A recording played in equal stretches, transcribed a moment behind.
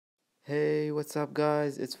Hey, what's up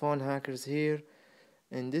guys? It's Phone Hackers here.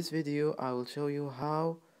 In this video, I will show you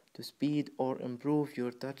how to speed or improve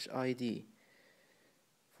your Touch ID.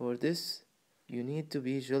 For this, you need to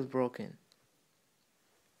be jailbroken.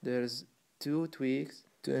 There's two tweaks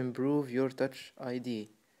to improve your Touch ID.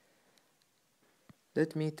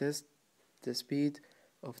 Let me test the speed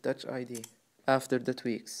of Touch ID after the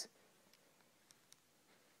tweaks.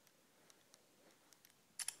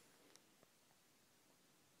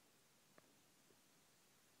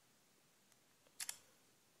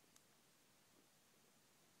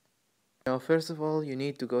 Now first of all, you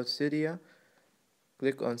need to go to Cydia,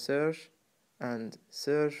 click on search and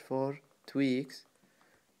search for tweaks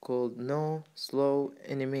called no slow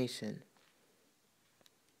animation.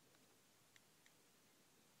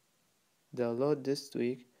 Download this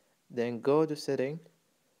tweak, then go to setting,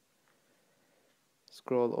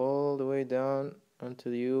 scroll all the way down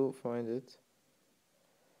until you find it.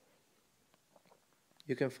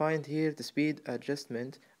 You can find here the speed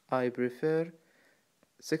adjustment. I prefer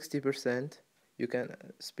 60%. You can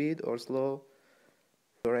speed or slow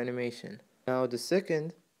your animation. Now the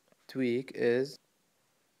second tweak is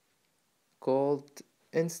called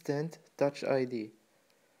Instant Touch ID.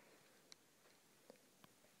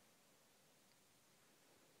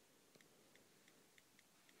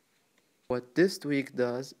 What this tweak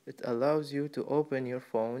does, it allows you to open your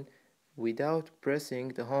phone without pressing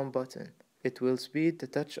the home button. It will speed the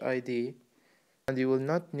Touch ID and you will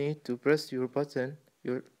not need to press your button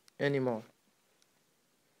anymore.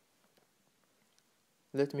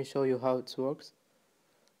 Let me show you how it works.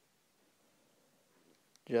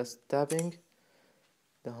 Just tapping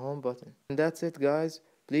the home button. And that's it guys.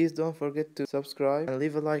 Please don't forget to subscribe and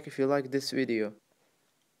leave a like if you like this video.